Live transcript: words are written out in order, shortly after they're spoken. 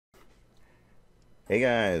Hey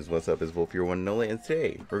guys, what's up? It's Volf, your one and only, and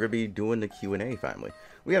today we're going to be doing the Q&A finally.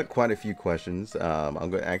 We got quite a few questions. I'm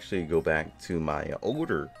going to actually go back to my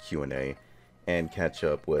older Q&A and catch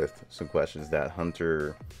up with some questions that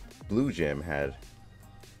Hunter Blue Gym had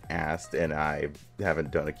asked, and I haven't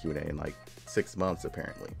done a Q&A in like 6 months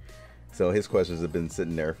apparently. So his questions have been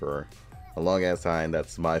sitting there for a long ass time.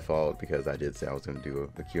 That's my fault because I did say I was going to do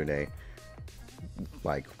a Q&A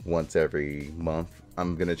like once every month.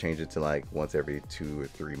 I'm gonna change it to like once every 2 or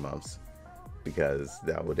 3 months because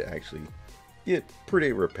that would actually get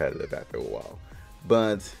pretty repetitive after a while.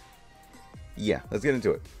 But yeah, let's get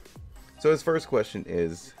into it. So his first question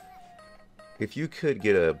is, if you could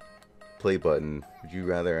get a play button, would you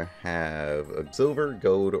rather have a silver,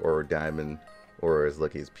 gold, or diamond, or as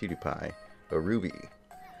lucky as PewDiePie, a ruby?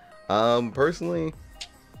 Personally,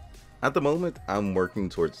 at the moment, I'm working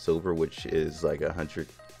towards silver, which is like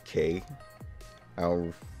 100K.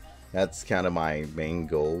 That's kind of my main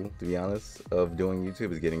goal, to be honest, of doing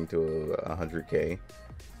YouTube, is getting to 100K.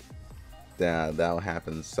 That'll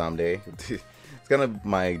happen someday. It's kind of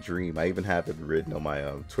my dream. I even have it written on my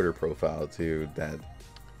Twitter profile too, that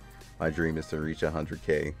my dream is to reach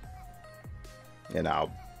 100K, and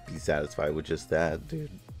I'll be satisfied with just that,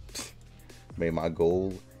 dude. Made my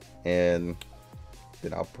goal, and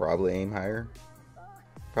then I'll probably aim higher.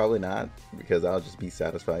 Probably not, because I'll just be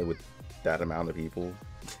satisfied with that amount of people.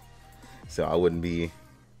 So I wouldn't be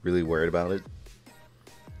really worried about it.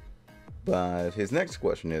 But his next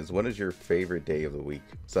question is, what is your favorite day of the week?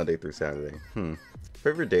 Sunday through Saturday.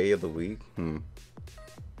 Favorite day of the week?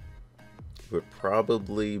 Would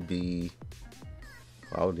probably be,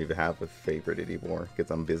 well, I wouldn't even have a favorite anymore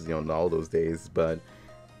because I'm busy on all those days. But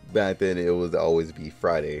back then it would always be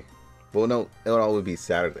Friday. Well, no, it would always be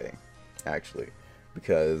Saturday, actually,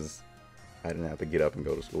 because I didn't have to get up and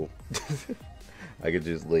go to school. I could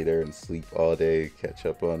just lay there and sleep all day, catch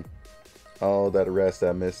up on all that rest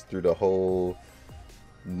I missed through the whole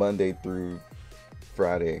Monday through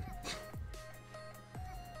Friday.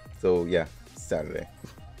 So yeah, Saturday.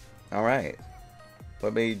 All right.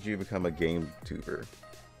 What made you become a game tuber?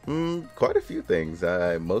 Quite a few things.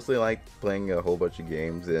 I mostly like playing a whole bunch of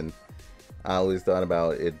games, and I always thought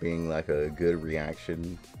about it being like a good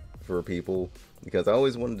reaction for people, because I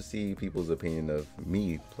always wanted to see people's opinion of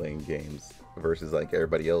me playing games versus like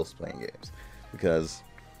everybody else playing games. Because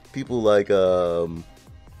people like I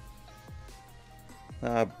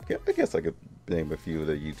guess I could name a few of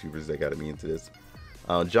the YouTubers that got me into this.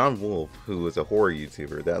 John Wolf, who is a horror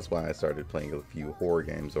YouTuber. That's why I started playing a few horror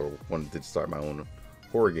games, or wanted to start my own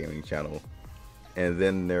horror gaming channel. And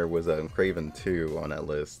then there was Craven 2 on that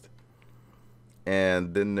list.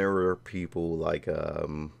 And then there were people like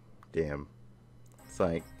damn, it's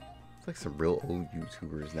like some real old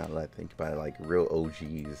YouTubers now that I think about it, like real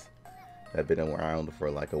OGs that have been around for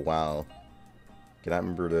like a while. Cannot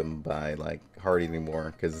remember them by like heart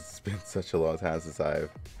anymore because it's been such a long time since I've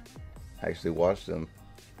actually watched them.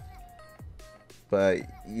 But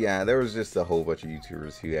yeah, there was just a whole bunch of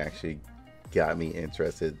YouTubers who actually got me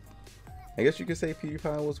interested. I guess you could say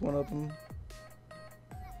PewDiePie was one of them,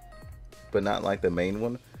 but not like the main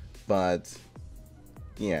one. But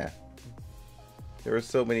yeah, there were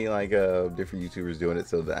so many like different YouTubers doing it,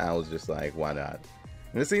 so that I was just like, why not?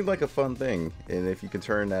 And it seemed like a fun thing, and if you can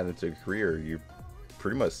turn that into a career, you're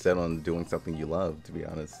pretty much set on doing something you love, to be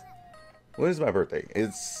honest. When is my birthday?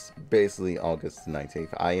 It's basically August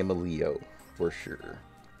 19th. I am a Leo for sure.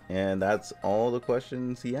 And that's all the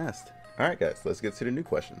questions he asked. Alright guys, let's get to the new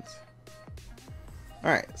questions.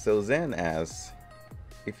 Alright, so Zan asks,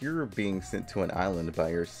 if you're being sent to an island by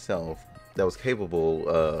yourself that was capable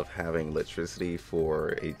of having electricity for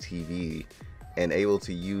a TV and able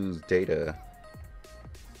to use data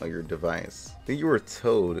on your device, then you were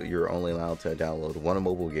told you're only allowed to download one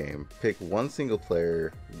mobile game, pick one single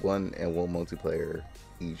player, one multiplayer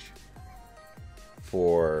each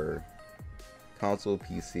for console,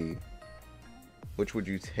 PC, which would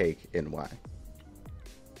you take and why?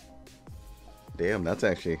 Damn, that's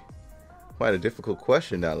actually quite a difficult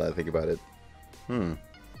question now that I think about it.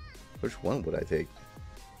 Which one would I take?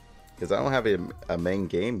 Because I don't have a main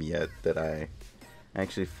game yet that I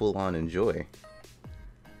actually full on enjoy.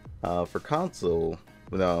 For console,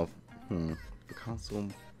 no, for console,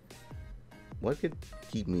 what could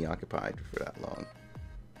keep me occupied for that long?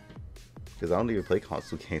 Because I don't even play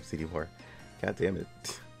console games anymore. God damn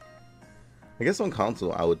it. I guess on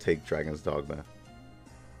console, I would take Dragon's Dogma.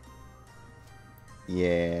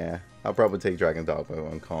 Yeah, I'll probably take Dragon's Dogma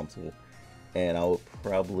on console. And I would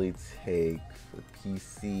probably take for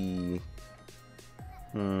PC.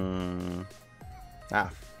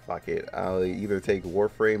 fuck it. I'll either take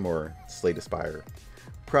Warframe or Slay the Spire.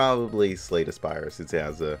 Probably Slay the Spire since it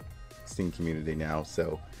has a Steam community now,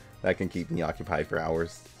 so that can keep me occupied for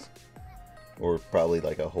hours. Or probably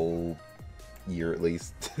like a whole year at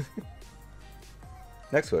least.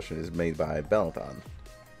 Next question is made by Bellathon.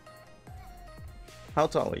 How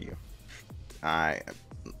tall are you? I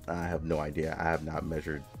have no idea. I have not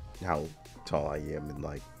measured how tall I am in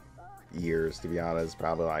like years, to be honest.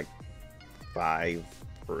 Probably like 5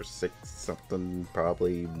 or 6 something,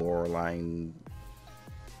 probably more line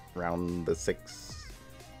around the 6.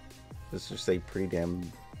 Let's just say pretty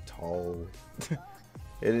damn tall.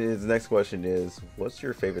 The next question is, what's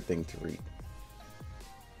your favorite thing to read?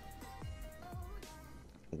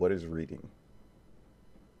 What is reading?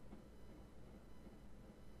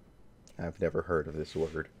 I've never heard of this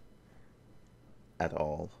word at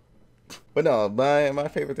all. But no, my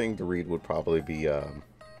favorite thing to read would probably be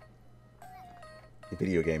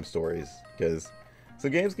video game stories, because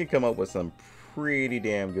some games can come up with some pretty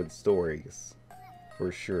damn good stories,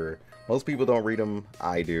 for sure. Most people don't read them.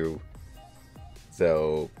 I do.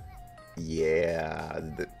 So, yeah.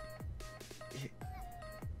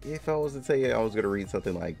 If I was to say I was going to read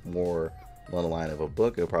something like more along the line of a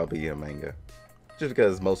book, it would probably be a manga. Just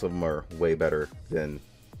because most of them are way better than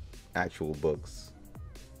actual books.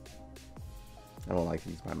 I don't like to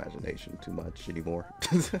use my imagination too much anymore.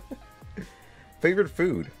 Favorite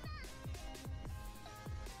food?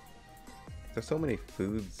 There's so many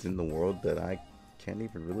foods in the world that I can't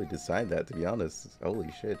even really decide that, to be honest.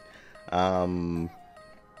 Holy shit.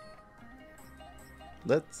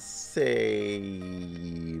 Let's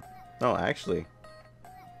say... Oh, actually,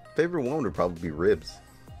 favorite one would probably be ribs.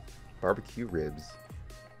 Barbecue ribs.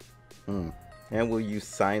 And will you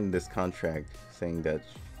sign this contract saying that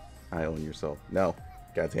I own your soul? No.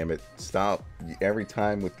 God damn it. Stop. Every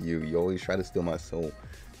time with you, you always try to steal my soul.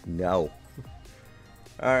 No.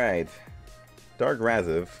 Alright. Dark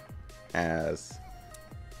Raziv asks,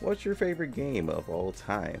 what's your favorite game of all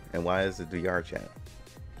time? And why is it VR chat?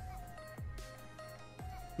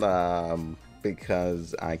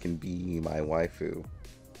 Because I can be my waifu.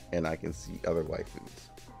 And I can see other waifus.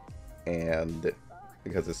 And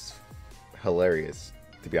because it's hilarious,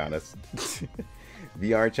 to be honest.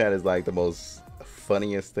 VR chat is like the most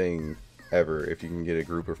funniest thing ever if you can get a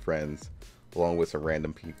group of friends along with some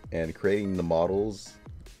random people, and creating the models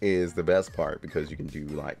is the best part because you can do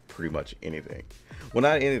like pretty much anything. Well,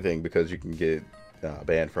 not anything, because you can get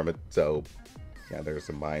banned from it, so yeah, there's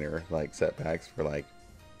some minor like setbacks for like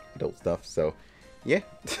adult stuff. So yeah.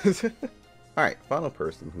 All right, final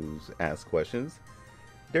person who's asked questions,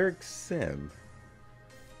 Derek Sim.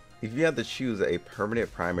 If you had to choose a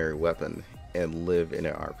permanent primary weapon and live in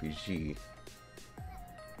an RPG,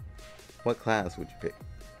 what class would you pick?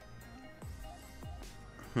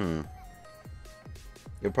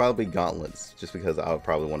 It'd probably be gauntlets, just because I would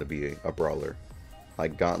probably want to be a brawler.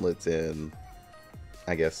 Like gauntlets and,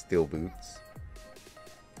 I guess, steel boots.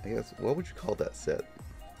 I guess, what would you call that set?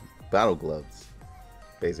 Battle gloves,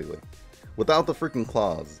 basically. Without the freaking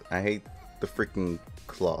claws. I hate the freaking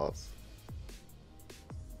claws.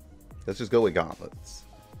 Let's just go with gauntlets.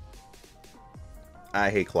 I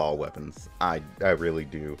hate claw weapons. I really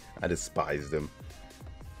do. I despise them.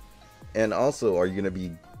 And also, are you going to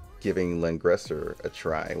be giving Langresser a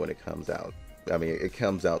try when it comes out? I mean, it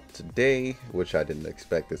comes out today, which I didn't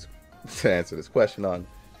expect this to answer this question on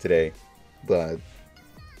today, but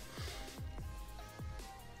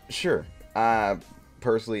sure. I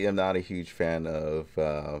personally am not a huge fan of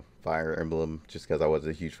Fire Emblem, just because I was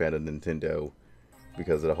a huge fan of Nintendo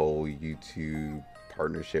because of the whole YouTube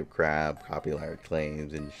partnership crap, copyright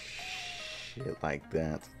claims, and shit like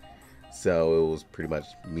that. So it was pretty much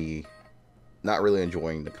me not really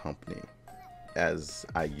enjoying the company as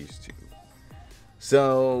I used to.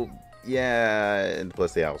 So yeah, and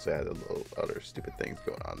plus they also had a little other stupid things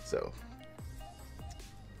going on. So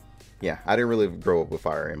yeah, I didn't really grow up with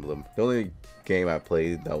Fire Emblem. The only game I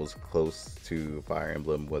played that was close to Fire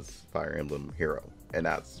Emblem was Fire Emblem Hero, and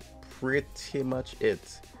that's pretty much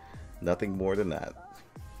it. Nothing more than that.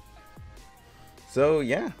 So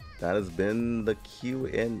yeah, that has been the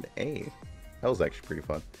Q&A. That was actually pretty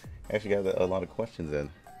fun. Actually got a lot of questions in.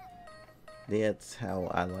 That's how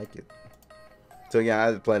I like it. So yeah,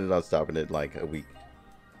 I planned on stopping it like a week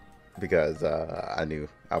because I knew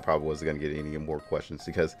I probably wasn't gonna get any more questions,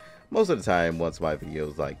 because most of the time once my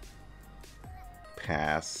videos like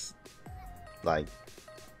pass, like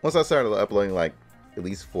once I started uploading like at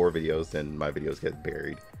least 4 videos, then my videos get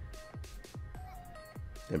buried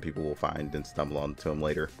and people will find and stumble onto them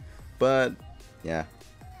later. But yeah,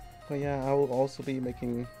 I will also be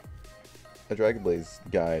making a Dragon Blaze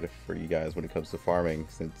guide for you guys when it comes to farming,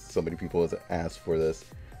 since so many people have asked for this.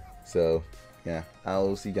 So yeah,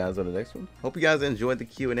 I'll see you guys on the next one. Hope you guys enjoyed the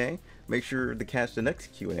Q&A. Make sure to catch the next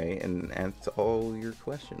Q&A and answer all your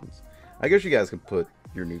questions. I guess you guys can put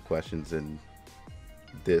your new questions in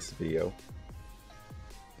this video,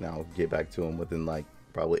 and I'll get back to them within like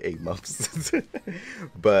probably 8 months.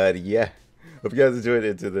 But yeah, hope you guys enjoyed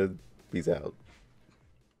it. Until then, peace out.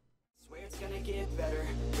 Swear it's gonna get better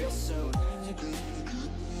real soon.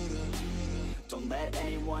 Don't let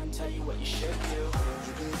anyone tell you what you should do.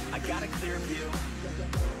 I got a clear view.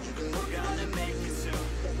 We're gonna make it soon.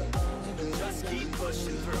 Just keep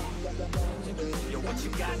pushing through. You're what you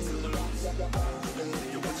got to lose.